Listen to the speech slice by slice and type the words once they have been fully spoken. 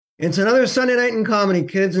It's another Sunday night in comedy,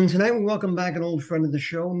 kids, and tonight we welcome back an old friend of the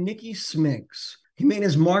show, Nicky Smiggs. He made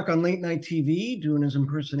his mark on late night TV doing his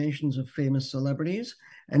impersonations of famous celebrities,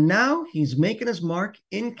 and now he's making his mark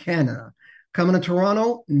in Canada, coming to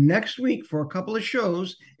Toronto next week for a couple of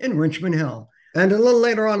shows in Richmond Hill. And a little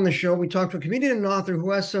later on in the show, we talk to a comedian and author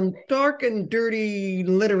who has some dark and dirty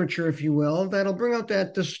literature, if you will, that'll bring out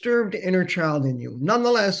that disturbed inner child in you.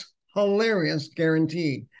 Nonetheless, hilarious,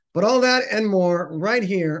 guaranteed. But all that and more right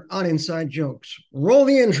here on Inside Jokes. Roll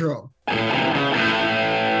the intro.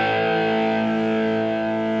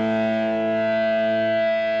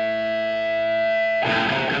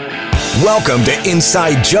 Welcome to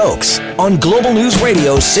Inside Jokes on Global News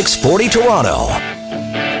Radio 640 Toronto.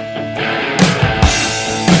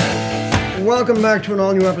 Welcome back to an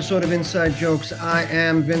all-new episode of Inside Jokes. I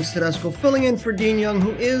am Vince Tedesco, filling in for Dean Young,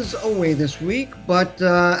 who is away this week. But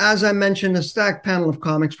as I mentioned, a stacked panel of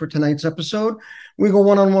comics for tonight's episode. We go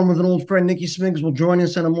one-on-one with an old friend. Nicky Smiggs will join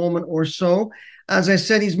us in a moment or so. As I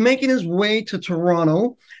said, he's making his way to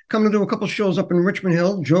Toronto, coming to do a couple shows up in Richmond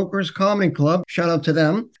Hill, Joker's Comedy Club. Shout out to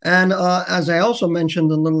them. And as I also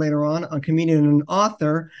mentioned a little later on, a comedian and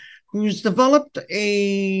author who's developed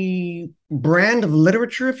a brand of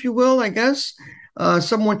literature, if you will, I guess,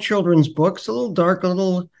 somewhat children's books, a little dark, a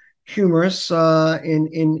little humorous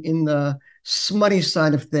in the smutty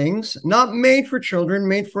side of things, not made for children,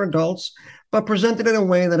 made for adults, but presented in a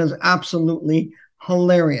way that is absolutely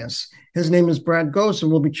hilarious. His name is Brad Ghost,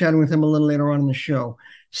 and we'll be chatting with him a little later on in the show.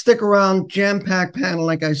 Stick around, jam-packed panel,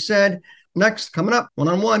 like I said. Next, coming up,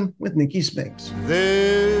 one-on-one with Nicky Smiggs.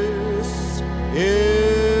 This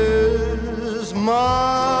is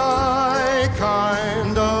my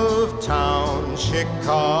kind of town.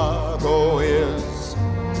 Chicago is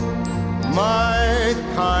my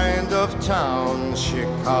kind of town.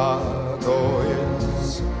 Chicago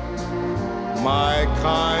is my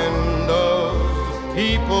kind of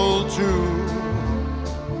people too.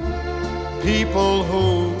 People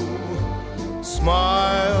who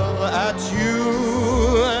smile at you.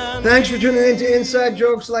 Thanks for tuning in to Inside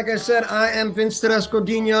Jokes. Like I said, I am Vince Tedesco.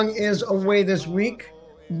 Dean Young is away this week.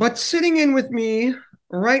 But sitting in with me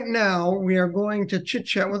right now, we are going to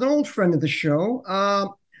chit-chat with an old friend of the show.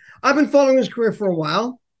 I've been following his career for a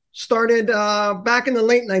while. Started back in the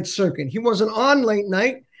late night circuit. He wasn't on late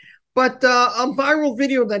night, but a viral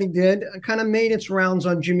video that he did kind of made its rounds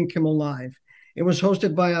on Jimmy Kimmel Live. It was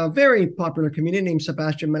hosted by a very popular comedian named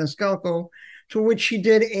Sebastian Maniscalco, to which he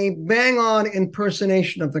did a bang-on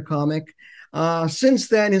impersonation of the comic. Since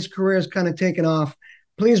then, his career has kind of taken off.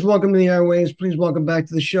 Please welcome to the airwaves. Please welcome back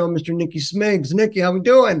to the show, Mr. Nicky Smiggs. Nicky, how we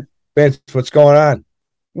doing? Vince, what's going on?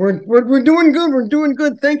 We're doing good. We're doing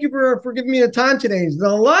good. Thank you for giving me the time today.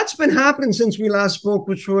 A lot's been happening since we last spoke,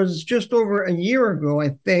 which was just over a year ago,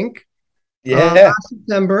 I think. Yeah, last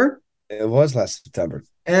September. It was last September.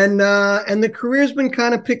 And the career's been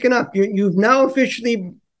kind of picking up. You've now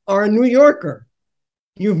officially are a New Yorker.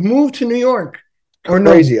 You've moved to New York. Or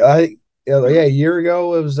crazy. No? A year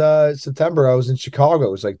ago it was September. I was in Chicago.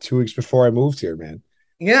 It was like 2 weeks before I moved here, man.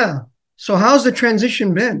 Yeah. So how's the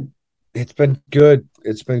transition been? It's been good.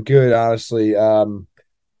 It's been good, honestly. I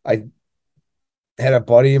had a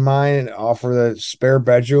buddy of mine offer the spare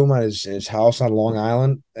bedroom on his house on Long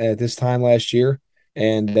Island at this time last year,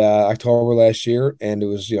 and October last year, and it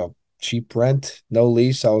was cheap rent, no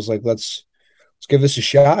lease. I was like, let's give this a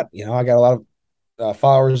shot. I got a lot of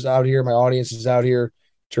followers out here. My audience is out here,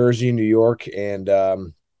 Jersey, New York, and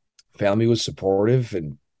family was supportive,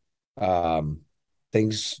 and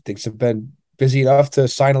things have been busy enough to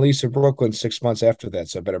sign a lease in Brooklyn 6 months after that.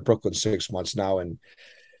 So I've been in Brooklyn 6 months now, and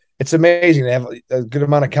it's amazing. They have a good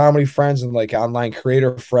amount of comedy friends and like online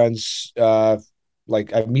creator friends.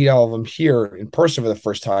 Like I meet all of them here in person for the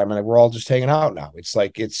first time, and we're all just hanging out now. It's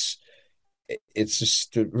like it's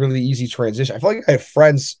just a really easy transition. I feel like I had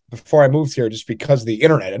friends before I moved here just because of the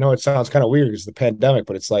internet. I know it sounds kind of weird because of the pandemic,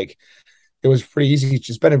 but it's like it was pretty easy. It's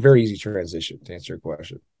just been a very easy transition, to answer your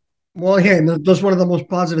question. Well, yeah, that's one of the most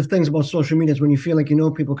positive things about social media is when you feel like you know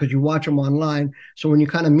people because you watch them online. So when you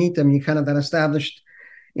kind of meet them, you kind of that established,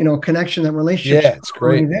 connection, that relationship. Yeah, it's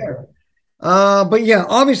great there. But yeah,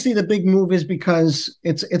 obviously the big move is because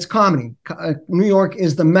it's comedy. New York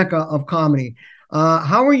is the mecca of comedy.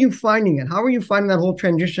 How are you finding it? How are you finding that whole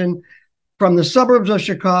transition from the suburbs of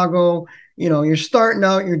Chicago? You're starting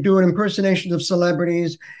out, you're doing impersonations of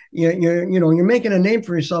celebrities. You're making a name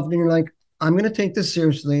for yourself, and you're like, I'm going to take this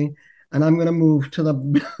seriously, and I'm going to move to the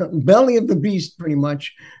belly of the beast, pretty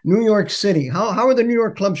much, New York City. How are the New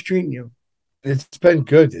York clubs treating you? It's been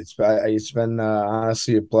good. It's been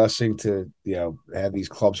honestly a blessing to have these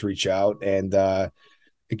clubs reach out, and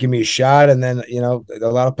give me a shot. And then, a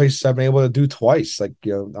lot of places I've been able to do twice, like,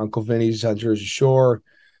 Uncle Vinny's on Jersey Shore,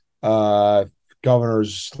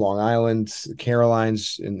 Governor's Long Island,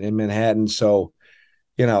 Caroline's in Manhattan. So,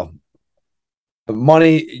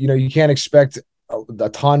 money, you can't expect a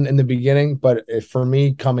ton in the beginning, but for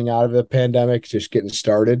me, coming out of the pandemic, just getting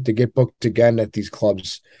started, to get booked again at these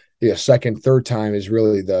clubs, second, third time is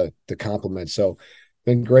really the compliment. So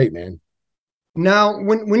been great, man. Now,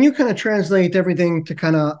 when you kind of translate everything to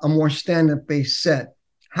kind of a more stand-up based set,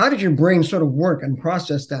 how did your brain sort of work and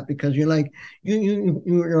process that? Because you're like,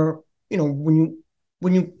 you're when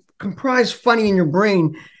you comprise funny in your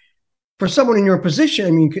brain, for someone in your position,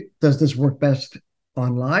 I mean, does this work best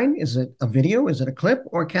online? Is it a video? Is it a clip?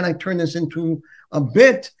 Or can I turn this into a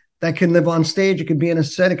bit that can live on stage? It could be in a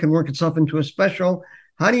set. It can work itself into a special.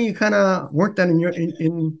 How do you kind of work that in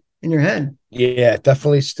your head? Yeah,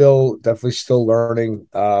 definitely still learning.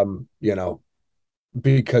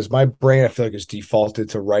 Because my brain, I feel like, is defaulted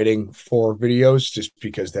to writing for videos, just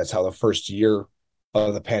because that's how the first year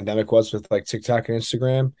of the pandemic was with like TikTok and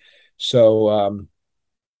Instagram. So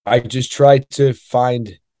I just try to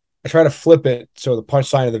flip it so the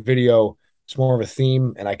punchline of the video is more of a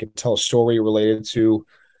theme, and I can tell a story related to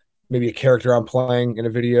maybe a character I'm playing in a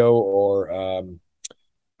video, or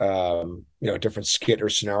a different skit or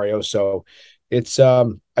scenario. So it's I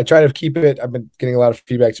try to keep it. I've been getting a lot of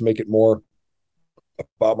feedback to make it more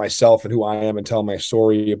about myself and who I am, and tell my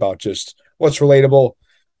story about just what's relatable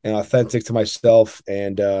and authentic to myself,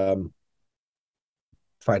 and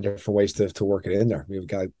find different ways to work it in there. We've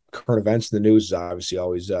got current events. The news is obviously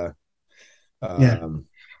always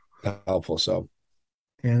helpful. So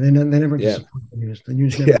yeah, they never disappoint the news. The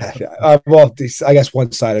news never well, I guess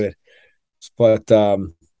one side of it, but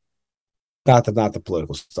not the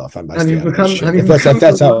political stuff.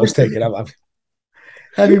 That's how I was taking it.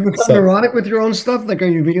 Have you become neurotic with your own stuff? Like, are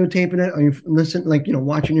you videotaping it? Are you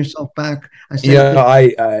watching yourself back? I need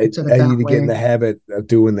to get in the habit of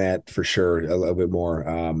doing that for sure, a little bit more.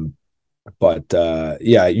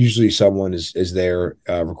 Usually someone is there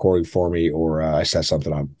recording for me, or I set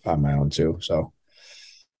something on my own too. So,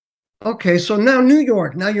 okay, so now New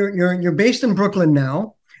York. Now you're based in Brooklyn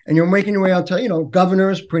now, and you're making your way out to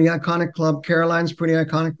Governor's, pretty iconic club. Caroline's, pretty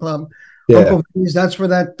iconic club. Yeah. Uncle Vinny's, that's where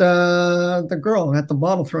that the girl had the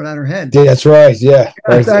bottle thrown at her head. Yeah, that's right. Yeah,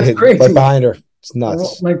 that's crazy. Right behind her. It's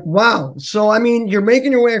nuts. Like, wow. So, I mean, you're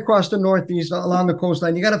making your way across the Northeast along the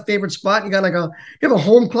coastline. You got a favorite spot? You got you have a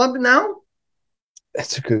home club now?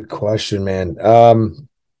 That's a good question, man.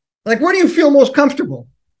 Like, where do you feel most comfortable?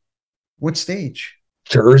 What stage?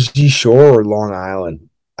 Jersey Shore or Long Island?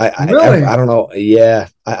 Really? I don't know. Yeah,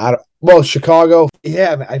 well, Chicago.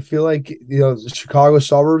 Yeah, I feel like the Chicago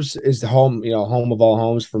suburbs is the home. Home of all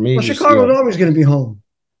homes for me. Well, Chicago's always going to be home.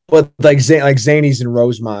 But like Zanies in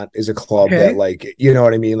Rosemont is a club that, like, you know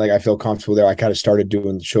what I mean. Like, I feel comfortable there. I kind of started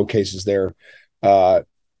doing showcases there, 5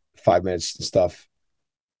 minutes and stuff.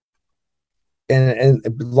 And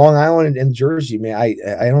Long Island and Jersey, man, I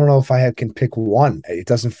don't know if I can pick one. It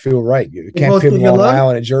doesn't feel right. You can't pick Long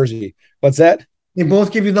Island and Jersey. What's that? They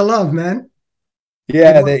both give you the love, man.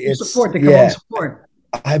 Yeah, it's support. They come on support.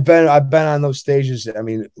 I've been on those stages. I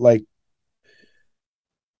mean, like,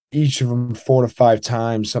 each of them 4 to 5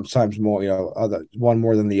 times, sometimes more. One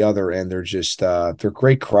more than the other, and they're just they're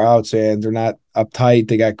great crowds, and they're not uptight.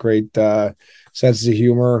 They got great senses of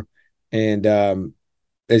humor, and I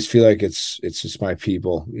just feel like it's just my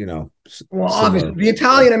people. Well, obviously, the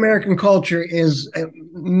Italian American culture is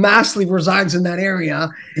massively resides in that area.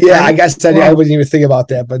 Yeah, I guess I wouldn't even think about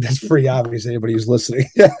that, but that's pretty obvious. Anybody who's listening.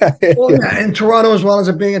 Well, yeah, and Toronto as well as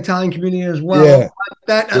a big Italian community as well.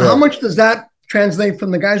 Yeah. How much does that translate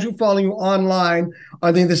from the guys who follow you online?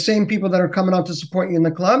 Are they the same people that are coming out to support you in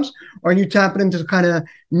the clubs, or are you tapping into kind of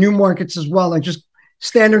new markets as well, like just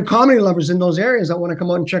standard comedy lovers in those areas that want to come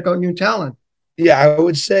out and check out new talent? Yeah, I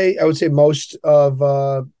would say most of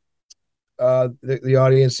the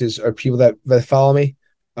audience are people that follow me,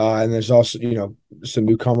 and there's also some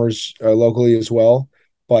newcomers locally as well.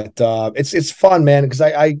 But it's fun, man, because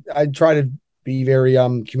I try to be very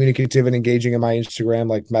communicative and engaging in my Instagram,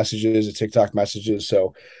 like messages and TikTok messages.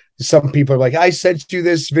 So some people are like, I sent you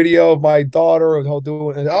this video of my daughter, and he'll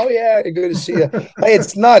do it. And, oh yeah, good to see you. Hey,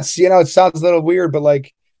 it's nuts. It sounds a little weird, but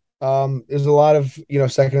like, there's a lot of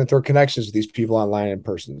second and third connections with these people online in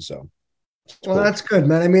person. So, well, cool. That's good,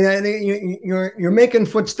 man. I mean, I think you're making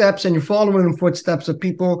footsteps, and you're following in footsteps of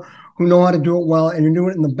people who know how to do it well, and you're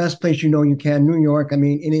doing it in the best place you can, New York. I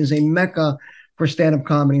mean, it is a mecca for stand-up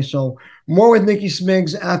comedy. So, more with Nikki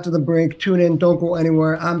Smiggs after the break. Tune in. Don't go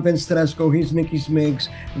anywhere. I'm Vince Tedesco. He's Nikki Smiggs.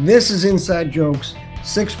 This is Inside Jokes,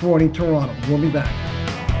 640 Toronto. We'll be back.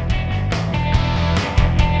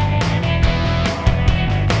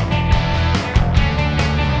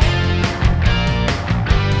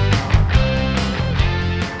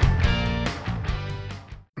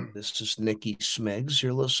 This is Nikki Smiggs.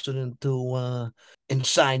 You're listening to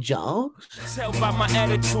Inside Jokes. Tell by my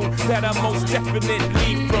attitude that I most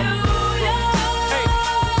definitely from.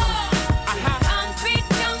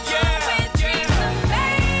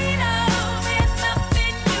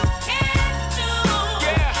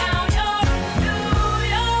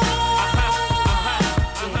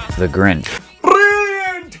 The Grinch.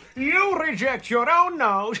 Brilliant! You reject your own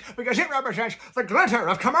nose because it represents the glitter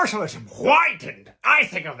of commercialism. Whitened. I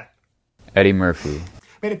think of that. Eddie Murphy.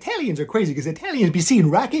 Man, Italians are crazy because Italians be seeing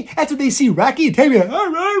Rocky. That's what they see Rocky and tell you, all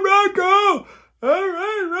right, Rocco. All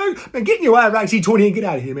right, Rocco. Man, get in your eye, Rocky 20 and get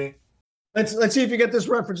out of here, man. Let's see if you get this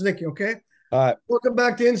reference, Nikki, okay? All right. Welcome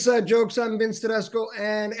back to Inside Jokes. I'm Vince Tedesco,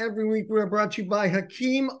 and every week we are brought to you by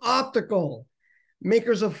Hakeem Optical,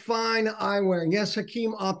 makers of fine eyewear. Yes,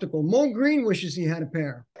 Hakeem Optical. Mo Green wishes he had a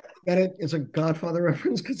pair. Got it? It's a Godfather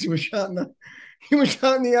reference because he was shot in the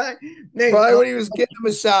eye. Nate, Probably when he was getting a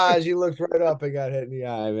massage, he looked right up and got hit in the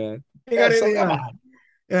eye, man. He got hit in the eye.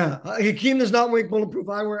 Yeah, Hakeem does not make bulletproof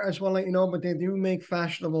eyewear. I just want to let you know, but they do make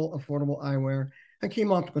fashionable, affordable eyewear.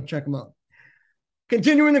 Hakeem Optical, check them out.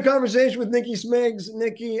 Continuing the conversation with Nikki Smiggs.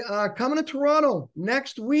 Nikki, coming to Toronto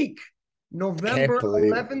next week, November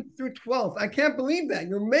 11th through 12th. I can't believe that.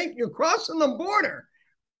 You're crossing the border.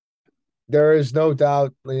 There is no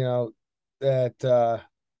doubt, that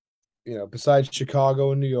besides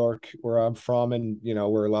Chicago and New York, where I'm from, and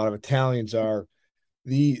where a lot of Italians are,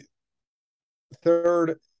 the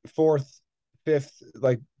third, fourth, fifth,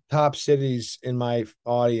 top cities in my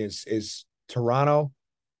audience is Toronto,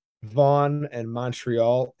 Vaughan, and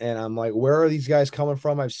Montreal. And I'm like, where are these guys coming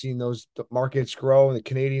from? I've seen those markets grow and the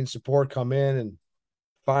Canadian support come in, and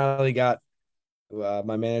finally got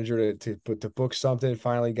my manager to book something.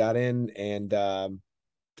 Finally got in, and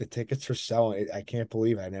the tickets are selling. I can't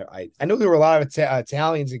believe it. I know there were a lot of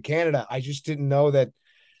Italians in Canada. I just didn't know that,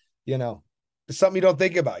 it's something you don't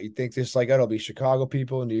think about. You think there's it'll be Chicago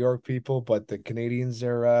people and New York people, but the Canadians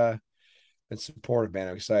are been supportive, man.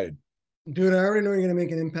 I'm excited. Dude, I already know you're going to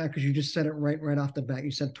make an impact because you just said it right off the bat.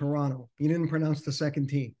 You said Toronto. You didn't pronounce the second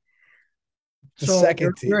T.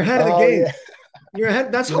 Second T. You're ahead of the game. Yeah. You're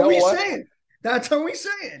ahead. That's how we say it. That's how we say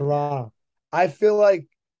it. Toronto. I feel like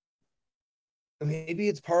maybe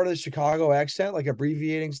it's part of the Chicago accent,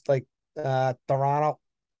 abbreviating Toronto.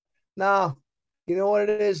 No, you know what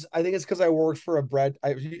it is? I think it's because I worked for a bread.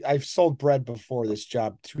 I've sold bread before this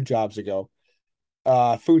job 2 jobs ago.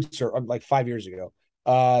 Food service, 5 years ago.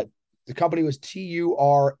 The company was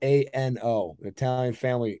Turano. An Italian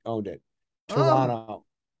family owned it. Toronto. Oh.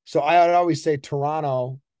 So I would always say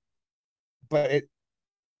Toronto, but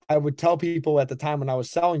I would tell people at the time when I was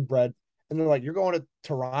selling bread, and they're like, "You're going to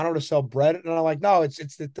Toronto to sell bread?" And I'm like, "No, it's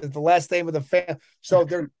the last name of the family." So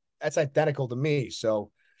that's identical to me.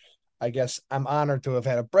 So I guess I'm honored to have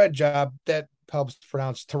had a bread job that helps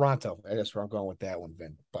pronounce Toronto. I guess where I'm going with that one,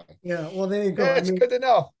 Vin. But yeah, well, there you go. Yeah, it's good to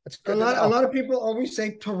know. It's good. A lot of people always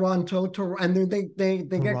say Toronto, and they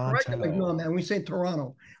get corrected. Like, no, man, we say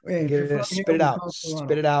Toronto. Hey, spit it out.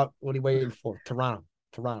 Spit it out. What are you waiting for? Toronto.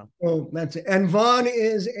 Oh, that's it. And Vaughan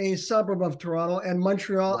is a suburb of Toronto, and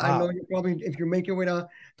Montreal. Wow. I know you probably, if you make your way to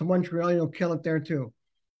Montreal, you'll kill it there too.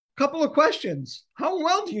 Couple of questions. How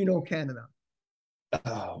well do you know Canada?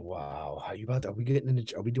 Oh wow! Are we getting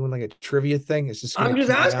into? Are we doing a trivia thing? Is this? I'm just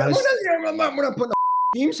asking. We're not putting a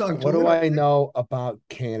theme song. What do I know about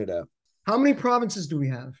Canada? How many provinces do we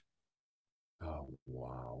have? Oh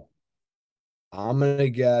wow! I'm gonna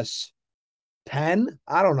guess 10.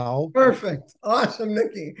 I don't know. Perfect. Awesome,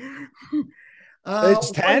 Nikki.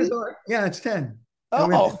 It's 10. Yeah, it's 10.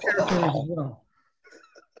 Oh. As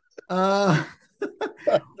well.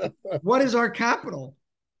 What is our capital?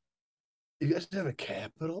 You guys have a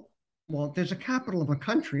capital? Well, there's a capital of a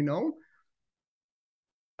country, no?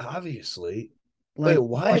 Obviously. Wait,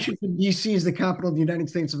 why? Washington, D.C. is the capital of the United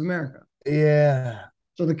States of America. Yeah.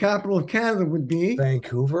 So the capital of Canada would be?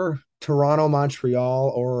 Vancouver, Toronto,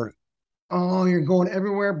 Montreal, or... Oh, you're going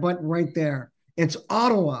everywhere but right there. It's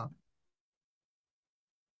Ottawa.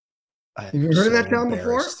 Have you heard of that town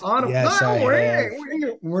before? Ottawa. Yes,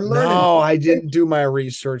 we're learning. No, I didn't do my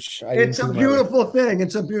research. It's a beautiful thing.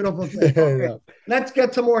 It's a beautiful thing. Okay. No. Let's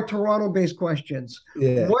get to more Toronto-based questions.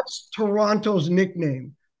 Yeah. What's Toronto's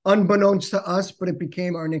nickname? Unbeknownst to us, but it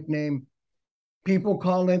became our nickname. People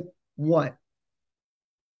call it what?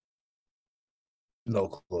 No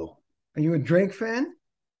clue. Are you a Drake fan?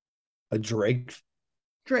 A Drake?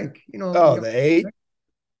 Drake. The 8?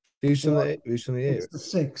 Who's from the 8? It's the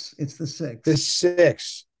 6. It's the 6. The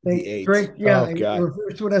 6. The 8. Drake, yeah. Oh, God.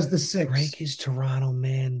 Refers to it as the 6. Drake is Toronto,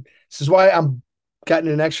 man. This is why I'm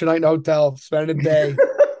getting an extra night in a hotel, spending a day,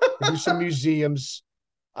 do some museums.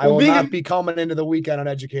 I will not be coming into the weekend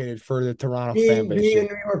uneducated for the Toronto fan base. Being a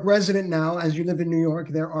New York resident now, as you live in New York,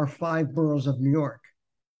 there are 5 boroughs of New York.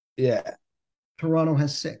 Yeah. Toronto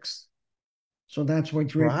has 6. So that's why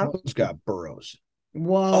Toronto's got boroughs.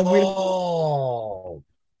 Well,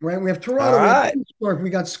 right. We have Toronto, we have New York, we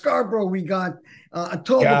got Scarborough, we got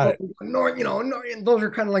Etobicoke, North. Those are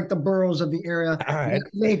kind of like the boroughs of the area that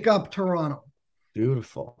make up Toronto.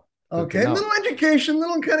 Beautiful. Okay, little education,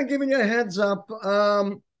 little kind of giving you a heads up.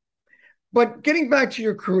 But getting back to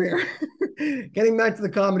your career, getting back to the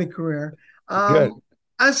comedy career,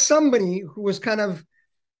 as somebody who has kind of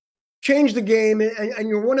changed the game, and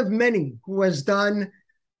you're one of many who has done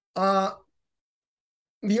the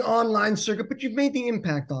online circuit, but you've made the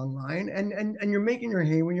impact online, and you're making your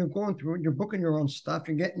hay when you're going through it, you're booking your own stuff,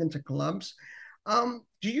 you're getting into clubs. Do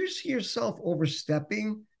you see yourself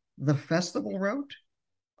overstepping the festival route?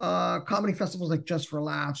 Comedy festivals like Just for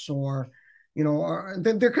Laughs, or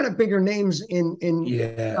they're kind of bigger names in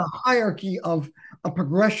the hierarchy of a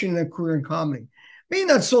progression in a career in comedy. Being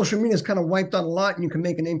that social media has kind of wiped out a lot and you can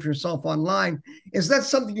make a name for yourself online, is that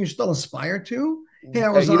something you still aspire to? Hey,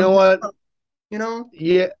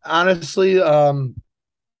 Yeah, honestly,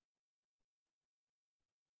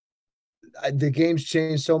 the game's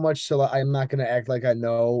changed so much, so I'm not going to act like I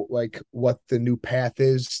know like what the new path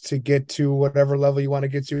is to get to whatever level you want to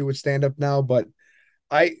get to with stand-up now. But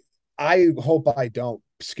I hope I don't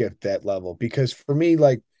skip that level, because for me,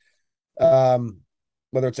 like,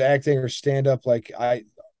 whether it's acting or stand-up, like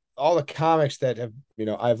all the comics that have,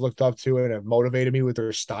 I've looked up to and have motivated me with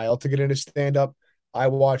their style to get into stand-up, I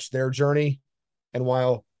watched their journey. And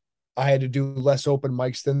while I had to do less open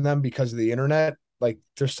mics than them because of the internet, like,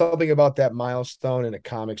 there's something about that milestone in a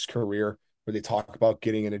comic's career where they talk about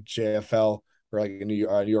getting into JFL or like a New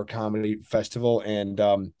York Comedy Festival, and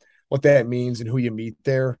what that means and who you meet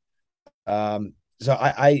there. So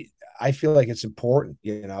I feel like it's important,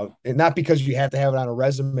 and not because you have to have it on a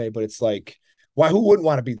resume, but it's like, who wouldn't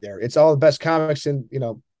want to be there? It's all the best comics in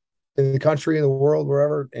the country, in the world,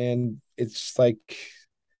 wherever. And it's like,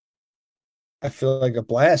 I feel like a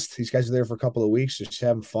blast. These guys are there for a couple of weeks, just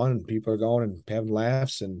having fun, and people are going and having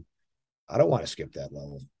laughs, and I don't want to skip that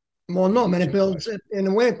level. Well, no, man, it builds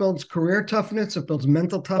career toughness. It builds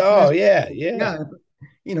mental toughness. Oh, yeah. You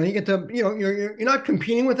get to, you're not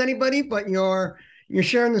competing with anybody, but you're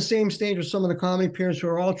sharing the same stage with some of the comedy peers who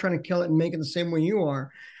are all trying to kill it and make it the same way you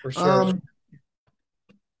are. For sure.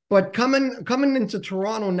 But coming into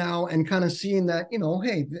Toronto now and kind of seeing that,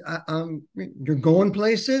 hey, you're going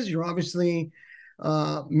places. You're obviously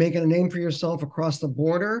making a name for yourself across the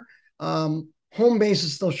border. Home base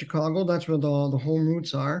is still Chicago. That's where the home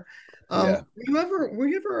roots are. Were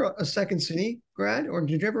you ever a Second City grad, or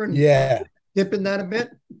did you ever dip in that a bit?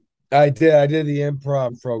 I did. I did the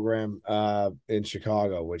improv program in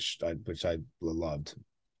Chicago, which I loved.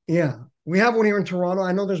 Yeah, we have one here in Toronto.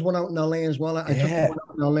 I know there's one out in LA as well. I took one out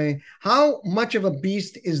in LA. How much of a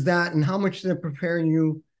beast is that, and how much they're preparing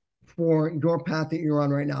you for your path that you're on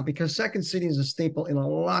right now? Because Second City is a staple in a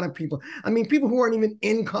lot of people. I mean, people who aren't even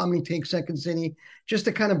in comedy take Second City just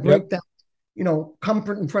to kind of break that,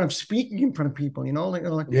 comfort in front of speaking in front of people. How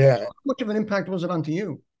much of an impact was it onto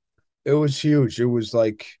you? It was huge. It was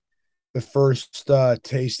like the first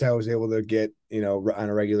taste I was able to get, on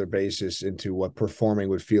a regular basis into what performing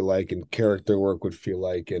would feel like and character work would feel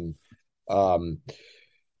like. And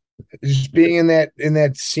just being in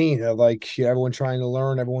that scene of like everyone trying to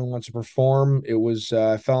learn, everyone wants to perform. It was,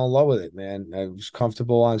 I fell in love with it, man. I was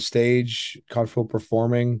comfortable on stage, comfortable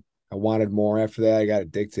performing. I wanted more after that. I got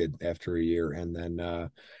addicted after a year. And then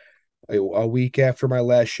a week after my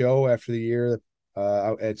last show, after the year,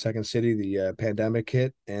 out at Second City, the pandemic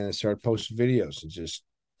hit, and I started posting videos and just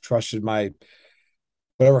trusted my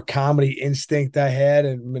whatever comedy instinct I had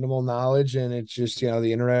and minimal knowledge. And it's just,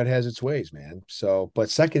 the internet has its ways, man. So, but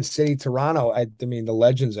Second City, Toronto, I mean, the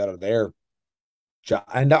legends out of there.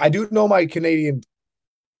 And I do know my Canadian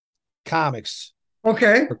comics.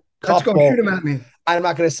 Okay. Let's go, shoot them at me. I'm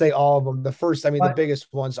not going to say all of them. The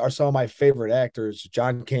biggest ones are some of my favorite actors: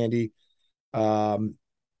 John Candy, Jim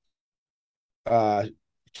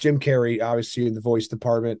Carrey, obviously in the voice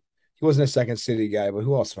department. He wasn't a Second City guy, but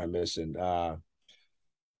who else am I missing?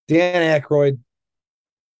 Dan Aykroyd.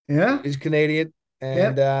 Yeah. He's Canadian.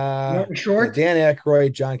 And Martin Short. Dan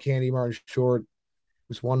Aykroyd, John Candy, Martin Short.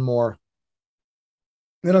 There's one more.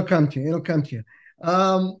 It'll come to you.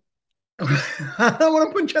 I don't want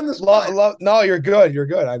to put you on the spot. No, you're good.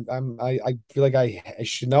 I feel like I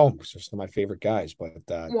should know him. Some of my favorite guys, but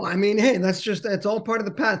well, I mean, hey, that's all part of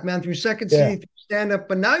the path, man. Through Second City, through stand up,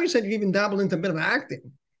 but now you said you even dabbled into a bit of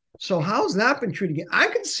acting. So how's that been treated? I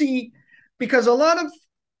could see, because a lot of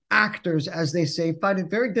actors, as they say, find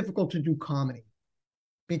it very difficult to do comedy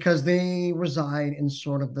because they reside in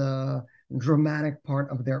sort of the dramatic part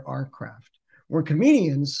of their art craft. Where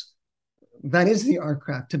comedians, that is the art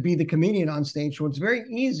craft, to be the comedian on stage. So it's very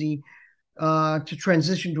easy to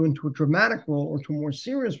transition into a dramatic role or to a more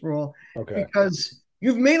serious role because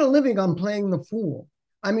you've made a living on playing the fool.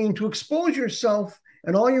 I mean, to expose yourself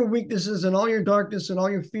and all your weaknesses and all your darkness and all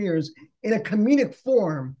your fears in a comedic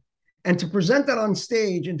form and to present that on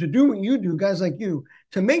stage and to do what you do, guys like you,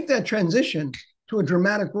 to make that transition to a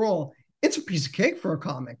dramatic role, it's a piece of cake for a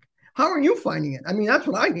comic. How are you finding it? I mean, that's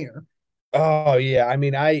what I hear. Oh yeah. I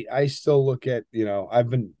mean, I still look at, I've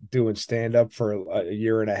been doing stand-up for a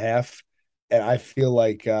year and a half, and I feel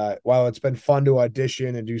like while it's been fun to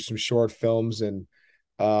audition and do some short films and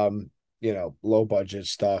low budget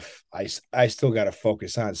stuff, I still got to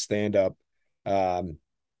focus on stand-up and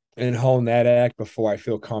hone that act before I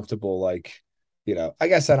feel comfortable, like, I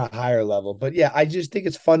guess on a higher level. But yeah, I just think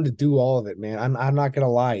it's fun to do all of it, man. I'm not gonna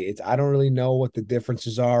lie. I don't really know what the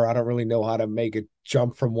differences are. I don't really know how to make a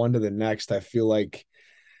jump from one to the next. I feel like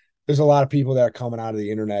there's a lot of people that are coming out of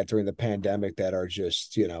the internet during the pandemic that are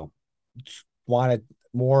just, wanted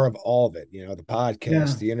more of all of it, the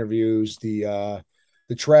podcast, the interviews, the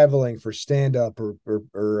traveling for stand-up or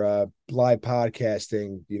live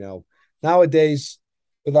podcasting. Nowadays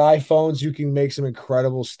with iPhones, you can make some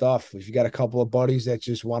incredible stuff. If you got a couple of buddies that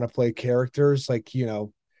just want to play characters, like,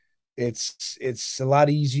 it's a lot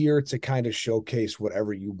easier to kind of showcase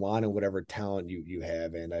whatever you want and whatever talent you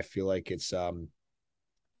have. And I feel like it's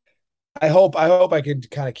I hope I can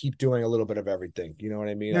kind of keep doing a little bit of everything. You know what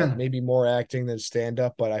I mean? Yeah. Maybe more acting than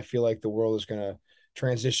stand-up, but I feel like the world is going to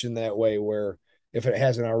transition that way where, if it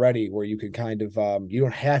hasn't already, where you can kind of you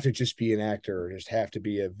don't have to just be an actor or just have to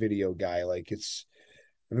be a video guy. Like,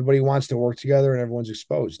 everybody wants to work together and everyone's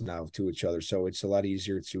exposed now to each other. So it's a lot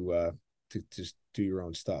easier to just do your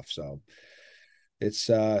own stuff. So it's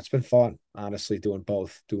been fun, honestly, doing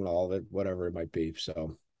both, doing all of it, whatever it might be.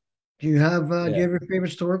 So do you have your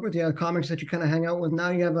favorites to work with? You have comics that you kind of hang out with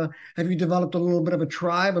now? Have you developed a little bit of a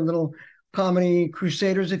tribe, a little comedy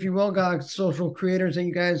crusaders, if you will, got social creators that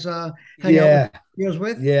you guys hang out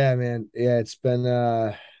with? Yeah, man. Yeah, it's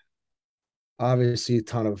been obviously a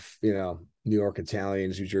ton of, New York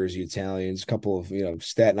Italians, New Jersey Italians, a couple of,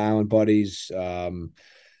 Staten Island buddies. Yeah,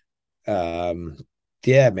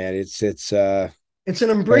 man, it's an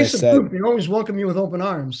embracive group. They always welcome you with open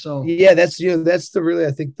arms. So yeah, that's really,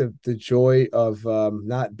 I think the joy of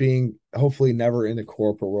not being, hopefully never in the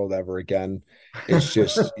corporate world ever again. It's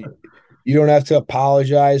just you don't have to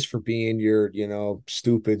apologize for being your,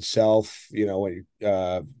 stupid self, when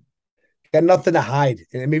got nothing to hide.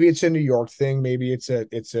 And maybe it's a New York thing, maybe it's a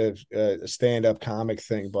stand-up comic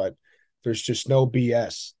thing, but there's just no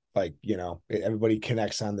BS. Like, everybody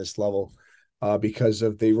connects on this level because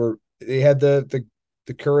of they had the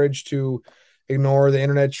courage to ignore the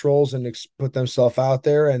internet trolls and put themselves out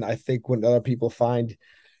there. And I think when other people find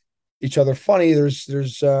each other funny,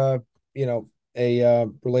 there's a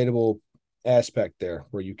relatable aspect there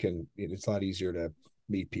where it's a lot easier to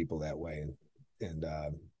meet people that way and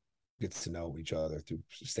get to know each other through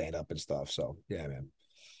stand up and stuff. So yeah, man.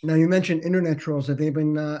 Now you mentioned internet trolls. Have they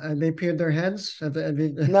peered their heads?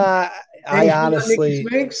 Nah, I honestly,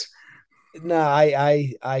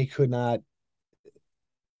 I could not.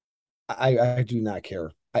 I do not care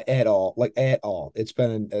at all. Like, at all. It's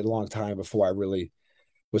been a long time before I really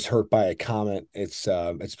was hurt by a comment. It's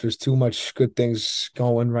there's too much good things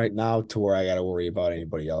going right now to where I got to worry about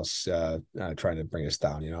anybody else trying to bring us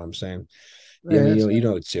down. You know what I'm saying? Yeah, you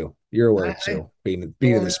know it too. You're aware too, being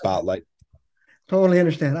in the spotlight. Totally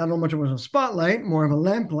understand. I don't know much it was a spotlight, more of a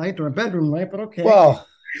lamp light or a bedroom light, but okay. Well,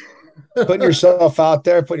 putting yourself out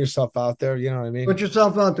there, you know what I mean? Put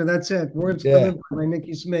yourself out there. That's it. Words by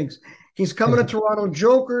Nicky Smiggs. He's coming to Toronto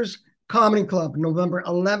Jokers Comedy Club, November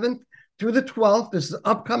 11th through the 12th. This is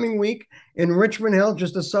upcoming week in Richmond Hill,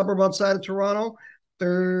 just a suburb outside of Toronto.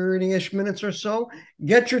 30-ish minutes or so.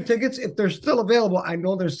 Get your tickets if they're still available. I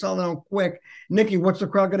know they're selling out quick. Nikki, what's the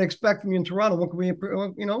crowd going to expect from you in Toronto? What can we,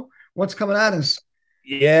 what's coming at us?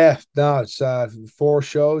 Yeah, no, it's 4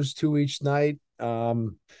 shows, 2 each night.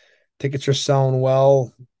 Tickets are selling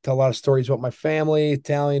well. Tell a lot of stories about my family,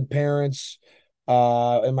 Italian parents,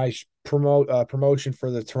 and my promotion for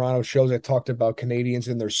the Toronto shows. I talked about Canadians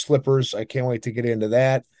in their slippers. I can't wait to get into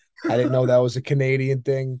that. I didn't know that was a Canadian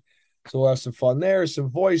thing. So we'll have some fun there, some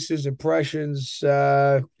voices, impressions,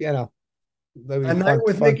 a night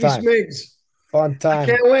with Nicky Smiggs. Fun time. I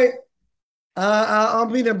can't wait. I'll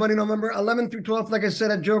be there, buddy, November 11th through 12th, like I said,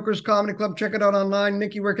 at Jokers Comedy Club. Check it out online.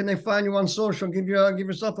 Nikki, where can they find you on social? Give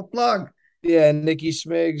yourself a plug. Yeah, Nikki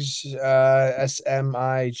Smigs,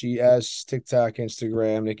 SMIGS, TikTok,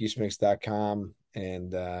 Instagram, nickysmigs.com.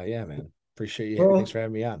 And yeah, man. Appreciate you. Thanks Well, for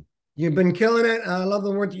having me on. you've been killing it. I love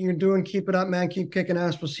the work that you're doing. Keep it up, man. Keep kicking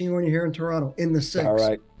ass. We'll see you when you're here in Toronto in the All six.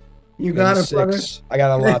 right. You In the got it, brother. six. I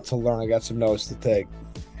got a lot to learn. I got some notes to take.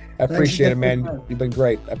 I Thanks appreciate it, again. man. You've been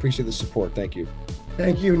great. I appreciate the support. Thank you.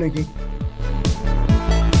 Thank you, Nikki.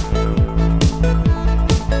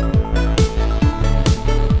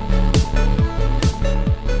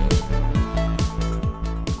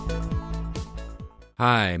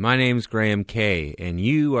 Hi, my name's Graham Kay, and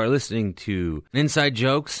you are listening to Inside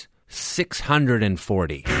Jokes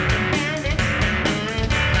 640. All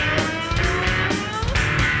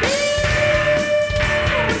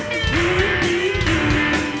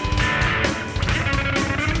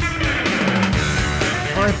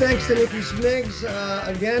right, thanks to Nikki Smigs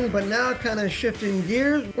again, but now kind of shifting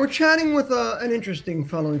gears. We're chatting with an interesting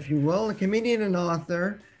fellow, if you will, a comedian and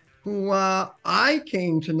author who I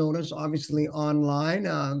came to notice, obviously, online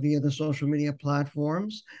via the social media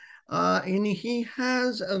platforms. And he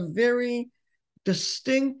has a very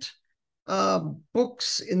distinct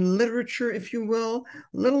books in literature, if you will,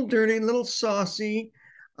 a little dirty, a little saucy.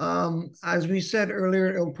 As we said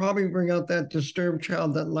earlier, it'll probably bring out that disturbed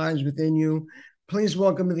child that lies within you. Please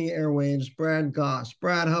welcome to the airwaves, Brad Goss.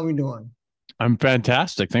 Brad, how are we doing? I'm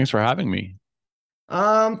fantastic. Thanks for having me.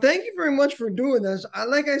 Thank you very much for doing this.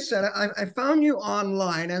 Like I said, I found you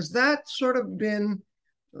online. Has that sort of been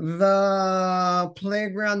the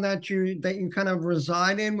playground that you kind of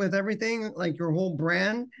reside in with everything? Like your whole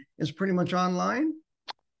brand is pretty much online?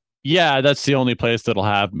 Yeah, that's the only place that'll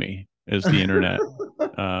have me is the internet.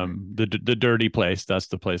 The dirty place, that's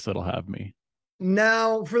the place that'll have me.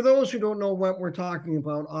 Now, for those who don't know what we're talking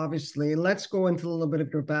about, obviously, let's go into a little bit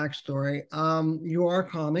of your backstory. You are a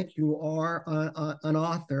comic, you are an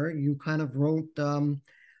author. You kind of wrote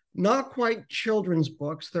not quite children's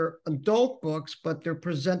books. They're adult books, but they're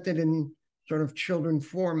presented in sort of children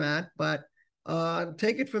format. But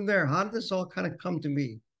take it from there. How did this all kind of come to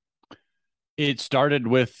be? It started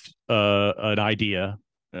with an idea.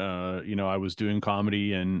 I was doing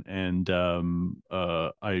comedy and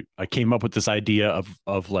I came up with this idea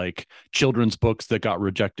of like children's books that got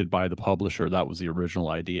rejected by the publisher. That was the original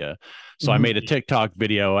idea. So I made a TikTok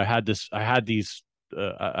video. I had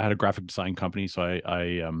a graphic design company, so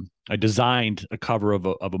I designed a cover of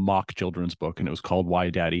a mock children's book, and it was called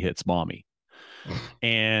Why Daddy Hits Mommy.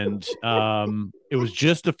 And it was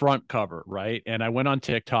just the front cover, right? And I went on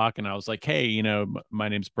TikTok and I was like, hey, my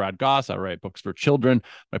name's Brad Goss. I write books for children.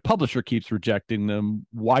 My publisher keeps rejecting them.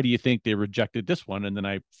 Why do you think they rejected this one? And then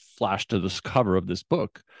I flashed to this cover of this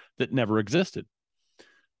book that never existed.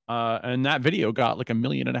 And that video got like 1.5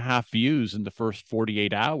 million views in the first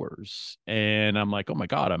 48 hours. And I'm like, oh my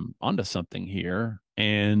God, I'm onto something here.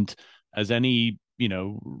 And as any,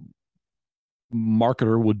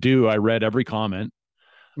 marketer would do, I read every comment.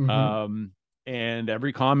 And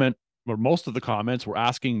every comment, or most of the comments, were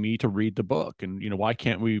asking me to read the book. And, why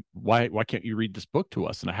can't you read this book to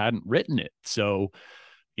us? And I hadn't written it. So,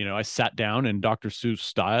 I sat down in Dr. Seuss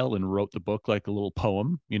style and wrote the book like a little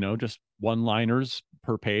poem, just one-liners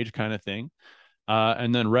per page kind of thing.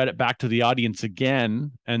 And then read it back to the audience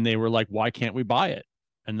again. And they were like, why can't we buy it?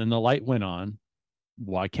 And then the light went on.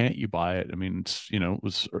 Why can't you buy it? I mean, it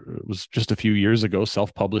was just a few years ago.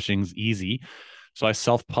 Self-publishing's easy. So I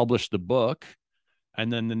self-published the book.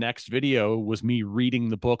 And then the next video was me reading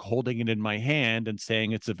the book, holding it in my hand and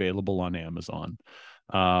saying it's available on Amazon.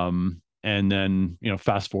 And then,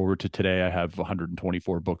 fast forward to today, I have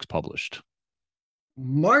 124 books published.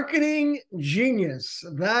 Marketing genius.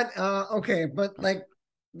 That, okay. But like,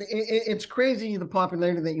 it's crazy the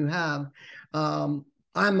popularity that you have. I'm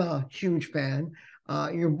a huge fan.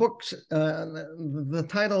 Your books, the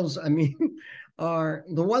titles, I mean, are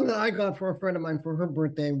the one that I got for a friend of mine for her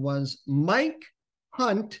birthday was Mike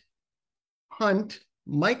Hunt,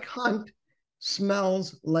 Mike Hunt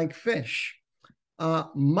Smells Like Fish.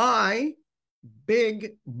 My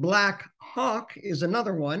Big Black Hawk is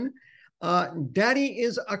another one. Daddy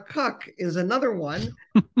is a Cuck is another one.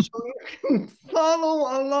 So you can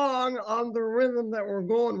follow along on the rhythm that we're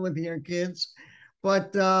going with here, kids.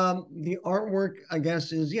 But the artwork, I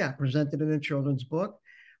guess, is presented in a children's book.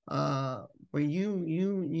 But you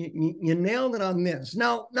nailed it on this.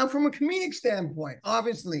 Now from a comedic standpoint,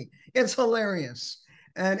 obviously it's hilarious.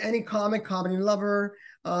 And any comedy lover,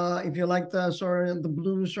 if you like the sort of the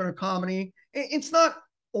blues sort of comedy, it's not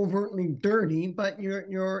overtly dirty, but you're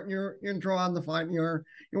drawing the fine, you're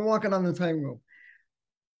walking on the tightrope.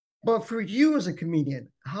 But for you as a comedian,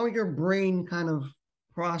 how your brain kind of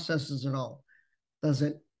processes it all. Does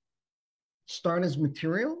it start as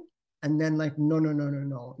material and then like,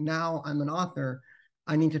 no. Now I'm an author.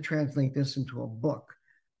 I need to translate this into a book.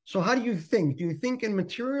 So how do you think? Do you think in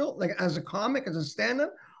material, like as a comic, as a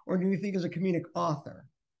stand-up, or do you think as a comedic author?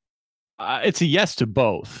 It's a yes to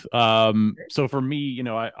both. So for me, you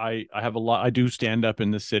know, I have a lot. I do stand up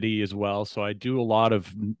in the city as well, so I do a lot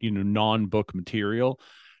of, you know, non-book material.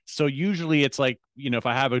 So usually it's like, you know, if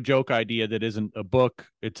I have a joke idea that isn't a book,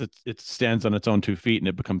 it stands on its own 2 feet and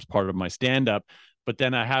it becomes part of my stand-up. But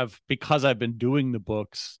then because I've been doing the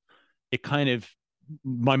books, it kind of,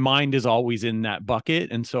 my mind is always in that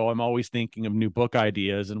bucket, and so I'm always thinking of new book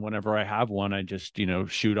ideas, and whenever I have one, I just, you know,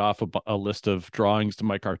 shoot off a list of drawings to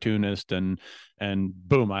my cartoonist, and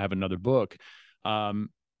boom, I have another book.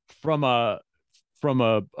 From a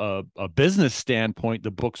business standpoint,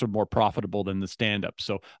 the books are more profitable than the stand-up.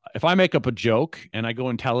 So if I make up a joke and I go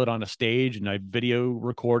and tell it on a stage and I video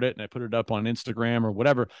record it and I put it up on Instagram or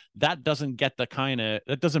whatever, that doesn't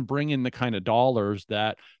bring in the kind of dollars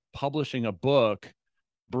that publishing a book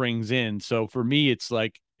brings in. So for me, it's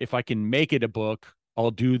like, if I can make it a book,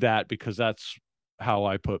 I'll do that, because that's how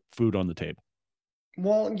I put food on the table.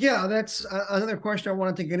 Well, yeah, that's another question I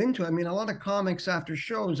wanted to get into. I mean, a lot of comics after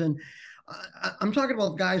shows, and I'm talking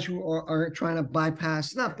about guys who are trying to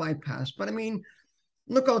not bypass, but I mean,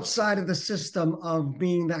 look outside of the system of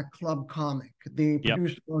being that club comic. They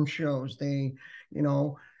produce their own shows. They, you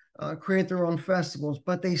know, create their own festivals,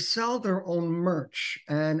 but they sell their own merch.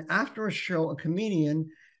 And after a show, a comedian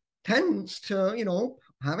tends to, you know,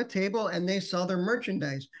 have a table and they sell their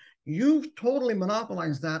merchandise. You've totally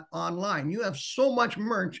monopolized that online. You have so much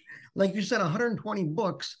merch, like you said, 120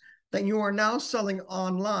 books that you are now selling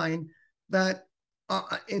online, that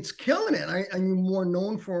it's killing it. Are you more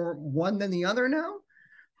known for one than the other now?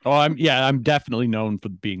 Oh, I'm definitely known for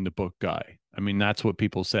being the book guy. I mean, that's what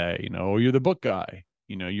people say, you know, oh, you're the book guy.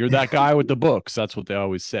 You know, you're that guy with the books. That's what they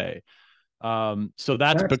always say. So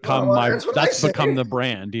that's become the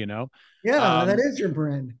brand, you know? Yeah, that is your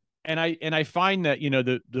brand. And I find that, you know,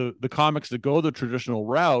 the comics that go the traditional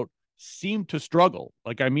route seem to struggle.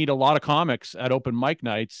 Like, I meet a lot of comics at open mic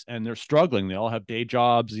nights and they're struggling. They all have day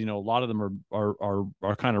jobs. You know, a lot of them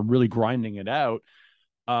are kind of really grinding it out.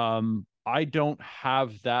 I don't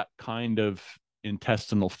have that kind of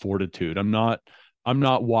intestinal fortitude. I'm not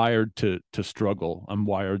wired to struggle. I'm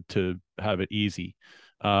wired to have it easy.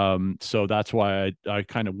 So that's why I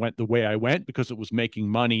kind of went the way I went, because it was making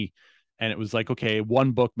money. And it was like, okay,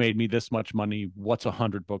 one book made me this much money. What's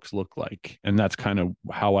 100 books look like? And that's kind of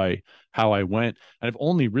how I went. And I've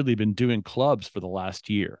only really been doing clubs for the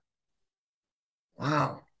last year.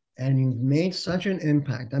 Wow. And you've made such an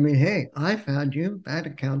impact. I mean, hey, I found you. That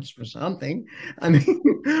accounts for something. I mean,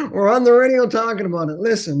 we're on the radio talking about it.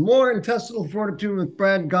 Listen, more intestinal fortitude with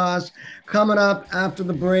Brad Goss coming up after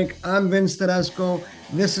the break. I'm Vince Tedesco.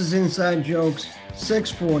 This is Inside Jokes,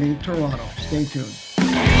 640 Toronto. Stay tuned.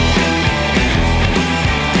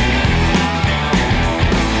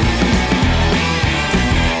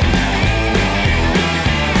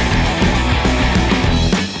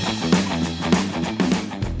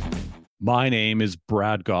 My name is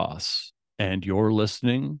Brad Goss, and you're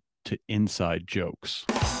listening to Inside Jokes.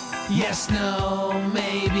 Yes, no,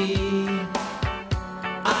 maybe.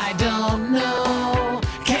 I don't know.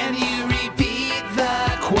 Can you repeat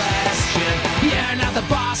the question? You're not the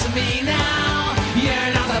boss of me now.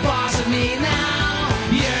 You're not the boss of me now.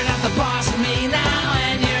 You're not the boss of me now,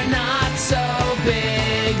 and you're not so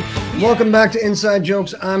big. Welcome back to Inside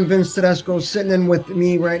Jokes. I'm Vince Tedesco. Sitting in with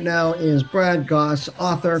me right now is Brad Goss,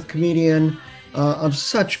 author, comedian of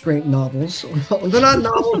such great novels. They're not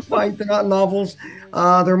novels, Mike. They're not novels.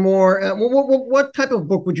 They're more. What type of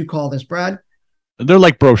book would you call this, Brad? They're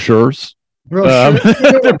like brochures.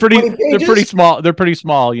 They're pretty small. They're pretty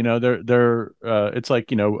small. You know, they're it's like,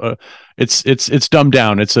 you know, it's dumbed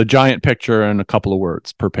down. It's a giant picture and a couple of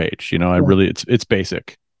words per page. You know, it's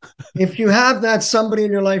basic. If you have that somebody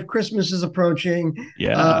in your life, Christmas is approaching.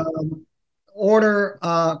 Yeah. Order.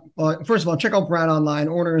 First of all, check out Brad online.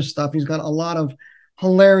 Order his stuff. He's got a lot of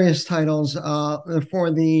hilarious titles.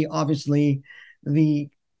 For obviously the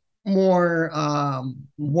more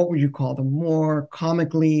what would you call them? More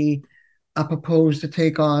comically apropos to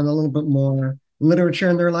take on a little bit more literature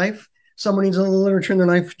in their life. Someone needs a little literature in their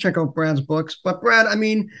life, check out Brad's books. But Brad, I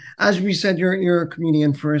mean, as we said, you're a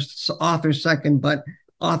comedian first, author second, but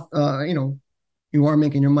you know, you are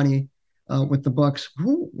making your money with the books.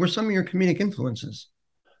 Who were some of your comedic influences?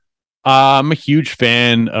 I'm a huge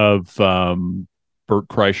fan of Bert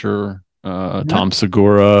Kreischer, Tom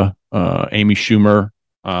Segura, Amy Schumer.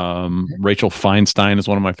 Rachel Feinstein is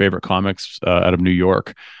one of my favorite comics out of New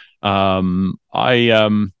York.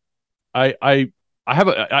 I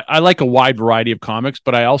like a wide variety of comics,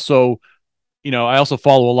 but I also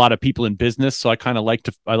follow a lot of people in business. So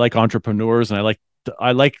I like entrepreneurs, and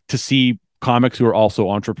I like to see comics who are also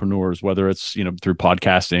entrepreneurs, whether it's, through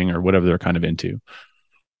podcasting or whatever they're kind of into.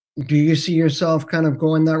 Do you see yourself kind of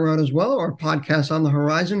going that route as well, or podcasts on the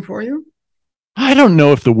horizon for you? I don't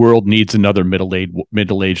know if the world needs another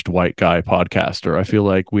middle-aged white guy podcaster. I feel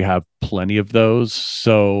like we have plenty of those.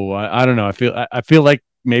 So I don't know. I feel like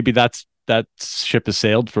maybe that ship has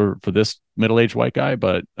sailed for this middle-aged white guy.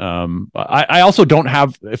 But I also don't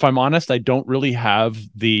have, if I'm honest, I don't really have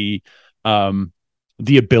the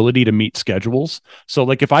ability to meet schedules. So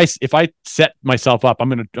like if I set myself up, I'm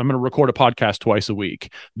gonna record a podcast twice a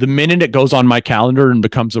week. The minute it goes on my calendar and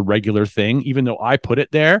becomes a regular thing, even though I put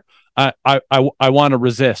it there, I want to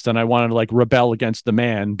resist, and I want to like rebel against the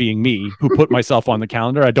man, being me, who put myself on the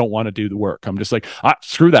calendar. I don't want to do the work. I'm just like,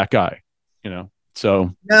 screw that guy,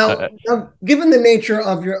 So now, given the nature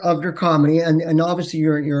of your comedy, and obviously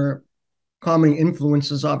your comedy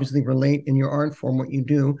influences obviously relate in your art form, what you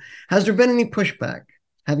do, has there been any pushback?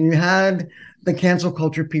 Have you had the cancel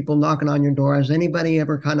culture people knocking on your door? Has anybody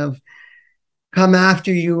ever kind of come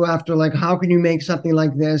after you after, like, how can you make something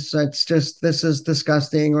like this? This is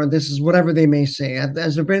disgusting, or this is whatever they may say.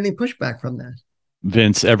 Has there been any pushback from that?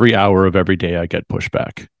 Vince, every hour of every day I get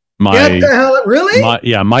pushback. Get the hell, really?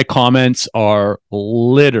 My comments are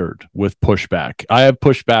littered with pushback. I have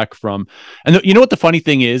pushback from, and you know what the funny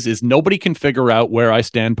thing is nobody can figure out where I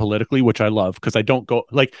stand politically, which I love, because I don't go,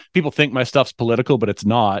 like, people think my stuff's political, but it's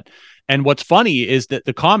not. And what's funny is that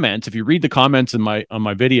the comments, if you read the comments on my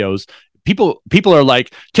videos, people are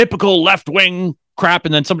like, typical left-wing crap,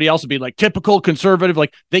 and then somebody else would be like, typical conservative.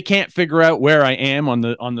 Like, they can't figure out where I am on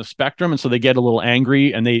the spectrum, and so they get a little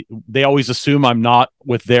angry, and they always assume I'm not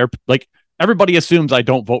with their, like, everybody assumes I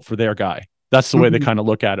don't vote for their guy. That's the way they kind of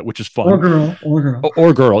look at it, which is fun.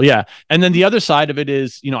 Or girl, yeah. And then the other side of it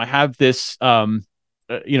is, I have this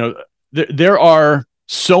there are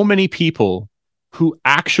so many people who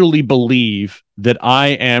actually believe that I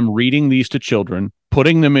am reading these to children,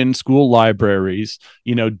 putting them in school libraries,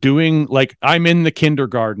 doing, like, I'm in the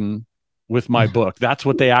kindergarten with my book. That's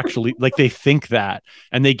what they actually, like, they think that,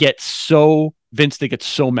 and they get so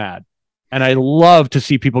mad. And I love to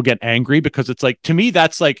see people get angry, because it's like, to me,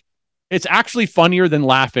 that's like, it's actually funnier than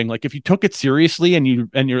laughing. Like, if you took it seriously and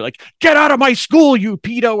you're like, get out of my school, you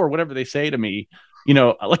pedo, or whatever they say to me,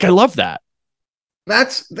 like, I love that.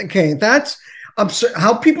 That's okay. That's absurd.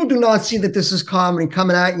 How people do not see that this is comedy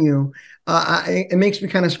coming at you. It makes me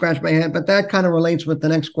kind of scratch my head, but that kind of relates with the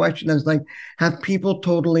next question. Is like, have people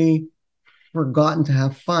totally forgotten to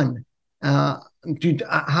have fun? How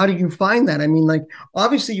do you find that? I mean, like,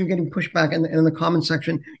 obviously you're getting pushback in the comment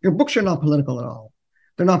section. Your books are not political at all.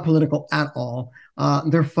 They're not political at all.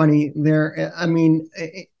 They're funny.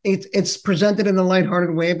 It's presented in a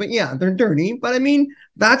lighthearted way, but yeah, they're dirty. But I mean,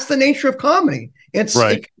 that's the nature of comedy. It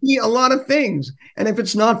can be a lot of things. And if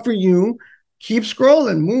it's not for you, keep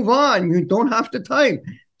scrolling, move on. You don't have to type.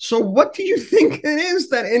 So what do you think it is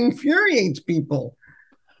that infuriates people?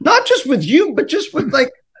 Not just with you, but just with,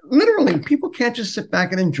 like, literally, people can't just sit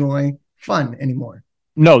back and enjoy fun anymore.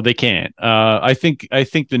 No, they can't. I think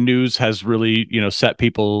the news has really, set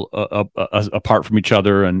people apart from each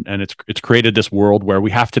other, and it's created this world where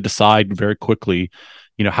we have to decide very quickly,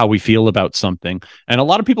 how we feel about something. And a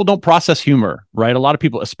lot of people don't process humor, right? A lot of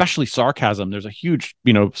people, especially sarcasm, there's a huge,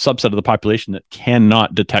 subset of the population that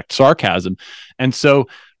cannot detect sarcasm. And so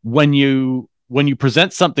when you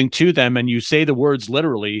present something to them and you say the words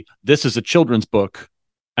literally, this is a children's book,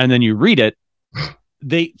 and then you read it,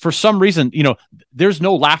 they, for some reason, there's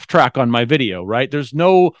no laugh track on my video, right? There's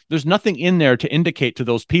nothing in there to indicate to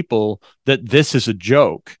those people that this is a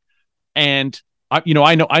joke. And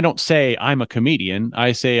I don't say I'm a comedian.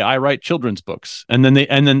 I say I write children's books, and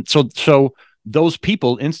then so those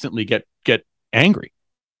people instantly get angry.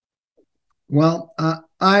 Well,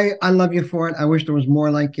 I love you for it. I wish there was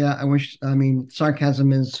more like you.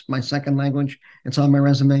 Sarcasm is my second language. It's on my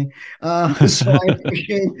resume. So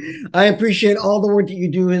I appreciate all the work that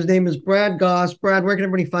you do. His name is Brad Goss. Brad, where can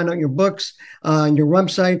everybody find out your books, your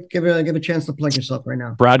website? Give a chance to plug yourself right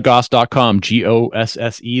now. BradGoss.com,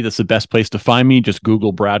 GOSSE. That's the best place to find me. Just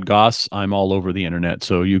Google Brad Goss. I'm all over the internet.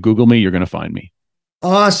 So you Google me, you're going to find me.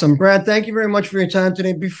 Awesome. Brad, thank you very much for your time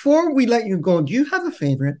today. Before we let you go, do you have a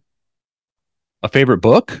favorite? A favorite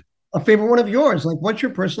book? A favorite one of yours. Like, what's your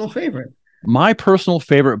personal favorite? My personal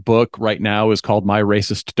favorite book right now is called My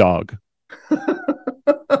Racist Dog.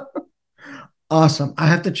 Awesome. I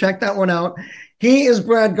have to check that one out. He is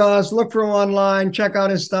Brad Goss. Look for him online. Check out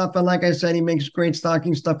his stuff. And like I said, he makes great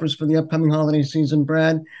stocking stuffers for the upcoming holiday season.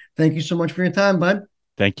 Brad, thank you so much for your time, bud.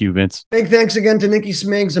 Thank you, Vince. Big thanks again to Nikki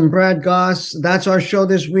Smiggs and Brad Goss. That's our show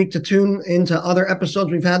this week. To tune into other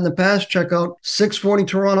episodes we've had in the past, check out 640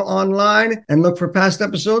 Toronto online and look for past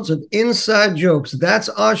episodes of Inside Jokes. That's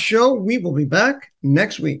our show. We will be back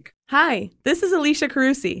next week. Hi, this is Alicia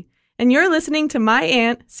Carusi, and you're listening to my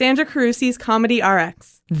aunt, Sandra Carusi's Comedy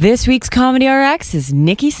RX. This week's Comedy RX is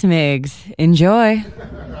Nikki Smiggs. Enjoy.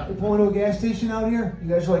 You're pulling to a gas station out here? You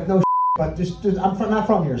guys are like, no, but just I'm not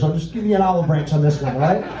from here, so just give me an olive branch on this one, all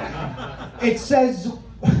right? It says,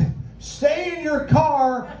 stay in your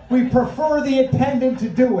car. We prefer the attendant to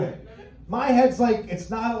do it. My head's like, it's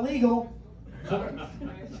not illegal. So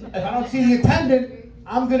if I don't see the attendant,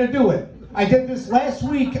 I'm going to do it. I did this last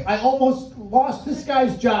week. I almost lost this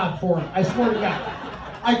guy's job for him. I swear to God.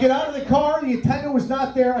 I get out of the car. The attendant was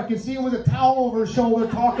not there. I can see him with a towel over his shoulder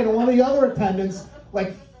talking to one of the other attendants,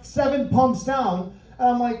 like 7 pumps down. And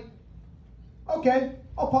I'm like, okay,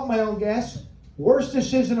 I'll pump my own gas. Worst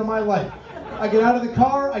decision of my life. I get out of the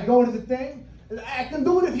car. I go to the thing. I can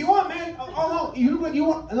do it if you want, man. Oh, no, you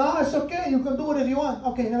want? No, it's okay. You can do it if you want.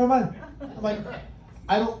 Okay, never mind. I'm like,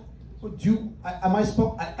 I don't. Am I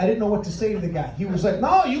supposed? I didn't know what to say to the guy. He was like,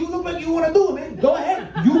 no, you look like you want to do it, man. Go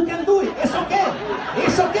ahead. You can do it. It's okay.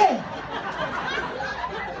 It's okay.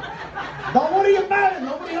 Don't worry about it.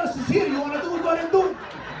 Nobody else is here. You want to do it, go ahead and do it.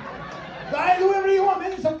 Go ahead and do whatever you want,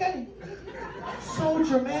 man. It's okay. So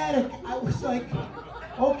dramatic. I was like,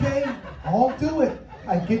 okay, I'll do it.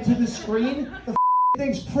 I get to the screen. The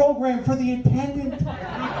thing's programmed for the attendant.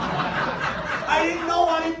 I didn't know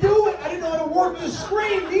how to do it. I didn't know how to work the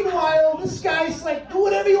screen. Meanwhile, this guy's like, do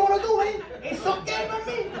whatever you want to do, man. It's okay with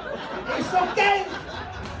me. It's okay.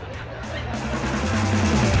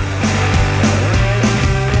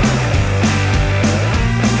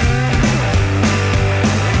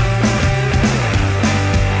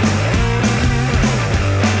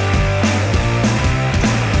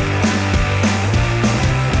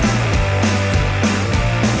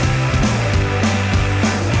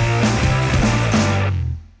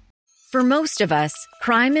 For most of us,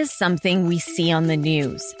 crime is something we see on the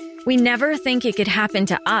news. We never think it could happen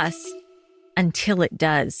to us until it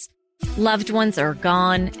does. Loved ones are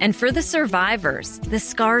gone, and for the survivors, the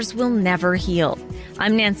scars will never heal.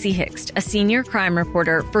 I'm Nancy Hixt, a senior crime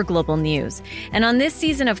reporter for Global News. And on this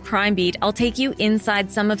season of Crime Beat, I'll take you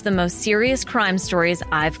inside some of the most serious crime stories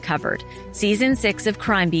I've covered. Season 6 of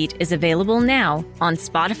Crime Beat is available now on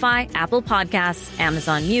Spotify, Apple Podcasts,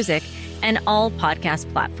 Amazon Music, and all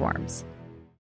podcast platforms.